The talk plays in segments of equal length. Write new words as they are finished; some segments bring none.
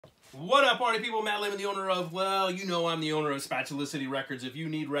What up, party people? Matt Lehman, the owner of, well, you know I'm the owner of Spatula City Records. If you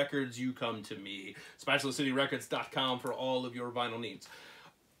need records, you come to me. SpatulaCityRecords.com for all of your vinyl needs.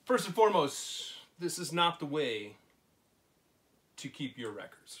 First and foremost, this is not the way to keep your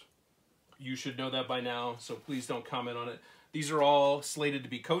records. You should know that by now, so please don't comment on it. These are all slated to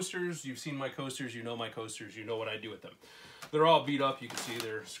be coasters. You've seen my coasters, you know my coasters, you know what I do with them. They're all beat up. You can see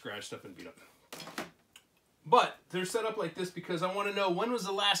they're scratched up and beat up. But they're set up like this because I want to know, when was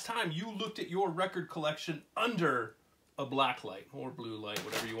the last time you looked at your record collection under a black light or blue light,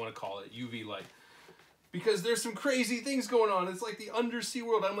 whatever you want to call it, UV light. Because there's some crazy things going on. It's like the undersea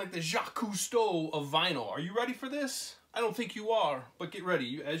world. I'm like the Jacques Cousteau of vinyl. Are you ready for this? I don't think you are, but get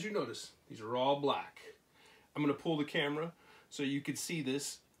ready. As you notice, these are all black. I'm going to pull the camera so you can see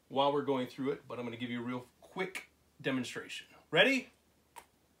this while we're going through it, but I'm going to give you a real quick demonstration. Ready?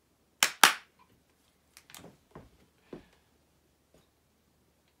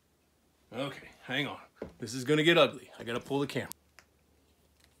 Okay, hang on. This is gonna get ugly. I gotta pull the camera.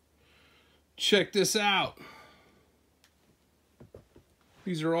 Check this out.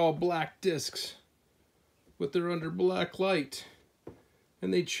 These are all black discs, but they're under black light,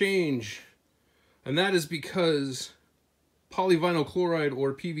 and they change. And that is because polyvinyl chloride,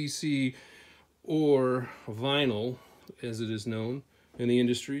 or PVC, or vinyl, as it is known in the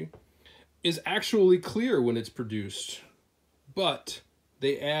industry, is actually clear when it's produced, but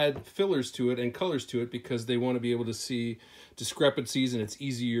they add fillers to it and colors to it because they want to be able to see discrepancies, and it's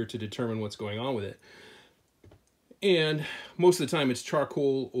easier to determine what's going on with it. And most of the time it's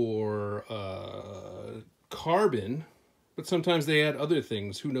charcoal or carbon, but sometimes they add other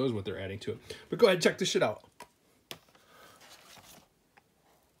things. Who knows what they're adding to it. But go ahead, check this shit out.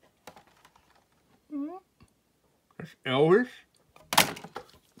 There's Elvis.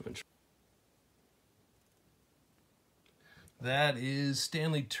 That is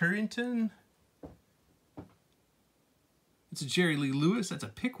Stanley Turrington. It's a Jerry Lee Lewis. That's a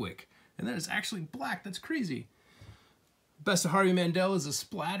Pickwick. And that is actually black. That's crazy. Best of Harvey Mandel is a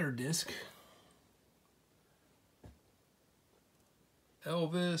splatter disc.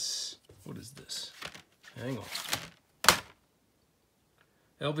 Elvis. What is this? Hang on.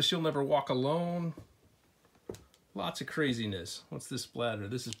 Elvis, You'll Never Walk Alone. Lots of craziness. What's this splatter?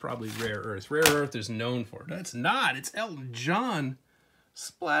 This is probably Rare Earth. Rare Earth is known for it. That's not. It's Elton John.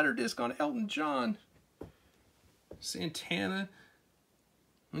 Splatter disc on Elton John. Santana.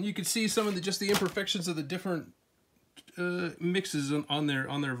 And you can see some of just the imperfections of the different mixes on their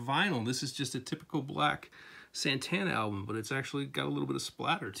vinyl. This is just a typical black Santana album, but it's actually got a little bit of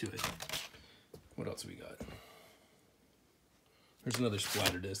splatter to it. What else we got? There's another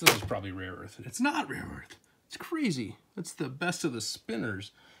splatter disc. This is probably Rare Earth. It's not Rare Earth. It's crazy. That's the best of the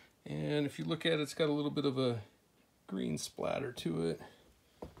spinners. And if you look at it, it's got a little bit of a green splatter to it.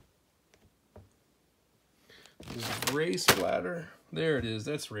 There's a gray splatter. There it is.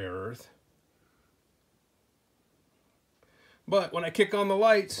 That's Rare Earth. But when I kick on the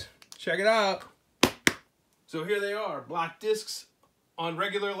lights, check it out. So here they are. Black discs on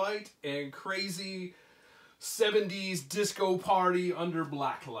regular light and crazy 70s disco party under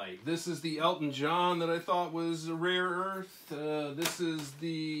black light. This is the Elton John that I thought was a Rare Earth. This is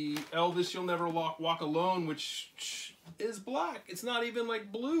the Elvis, You'll Never Walk Alone, which is black. It's not even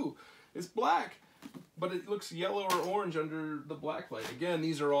like blue. It's black, but it looks yellow or orange under the black light. Again,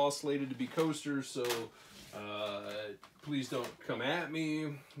 these are all slated to be coasters, so please don't come at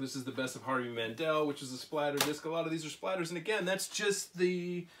me. This is the Best of Harvey Mandel, which is a splatter disc. A lot of these are splatters, and again, that's just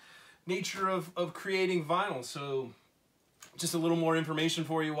the nature of creating vinyl. So just a little more information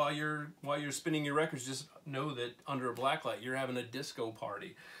for you while you're spinning your records. Just know that under a black light you're having a disco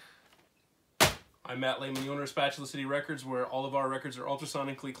party. I'm Matt Lehman, the owner of Spatula City Records, where all of our records are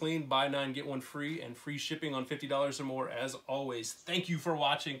ultrasonically clean. Buy 9, get 1 free, and free shipping on $50 or more as always. Thank you for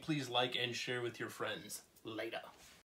watching. Please like and share with your friends. Later.